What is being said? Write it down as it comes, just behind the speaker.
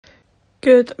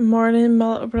Good morning,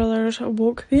 my little brothers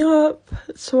woke me up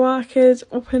so I could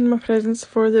open my presents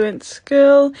before they went to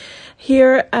school.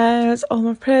 Here is all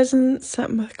my presents,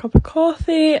 sitting with a cup of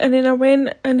coffee, and then I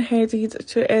went and headed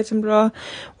to Edinburgh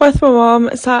with my mum,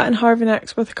 sat in Harvey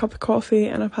Nicks with a cup of coffee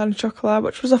and a pan of chocolate,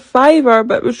 which was a fiver,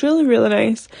 but it was really, really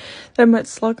nice. Then went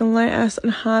to Slug and Lettuce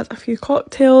and had a few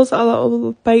cocktails, a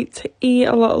little bite to eat,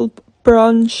 a little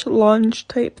brunch, lunch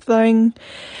type thing.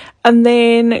 And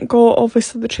then got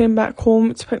obviously the train back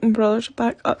home to pick my brothers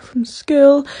back up from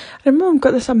school. And mum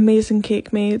got this amazing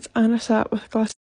cake made, and I sat with a glass